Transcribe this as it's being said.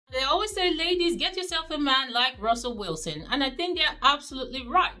say, ladies, get yourself a man like Russell Wilson. And I think they're absolutely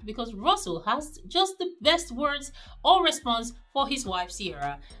right, because Russell has just the best words or response for his wife,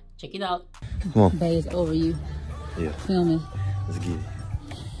 Ciara. Check it out. Come on. Bae, it's over you. Yeah. Feel me? Let's get it.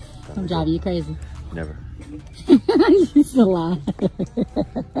 I'm driving you crazy. Never. You still lying.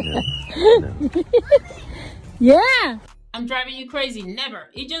 Never. Yeah. I'm driving you crazy. Never.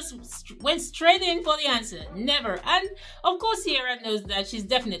 He just went straight in for the answer. Never. And of course, Ciara knows that she's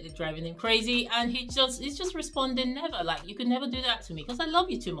definitely driving him crazy, and he's just responding never. Like, you could never do that to me because I love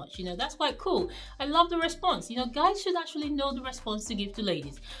you too much. You know, that's quite cool. I love the response. You know, guys should actually know the response to give to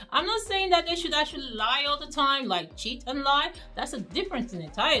ladies. I'm not saying that they should actually lie all the time, like cheat and lie. That's a different thing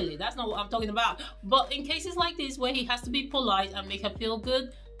entirely. That's not what I'm talking about. But in cases like this where he has to be polite and make her feel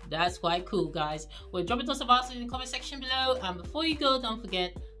good, that's quite cool, guys. Well, drop it to us about in the comment section below. And before you go, don't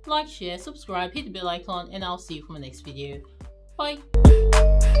forget, like, share, subscribe, hit the bell icon, and I'll see you for my next video. Bye.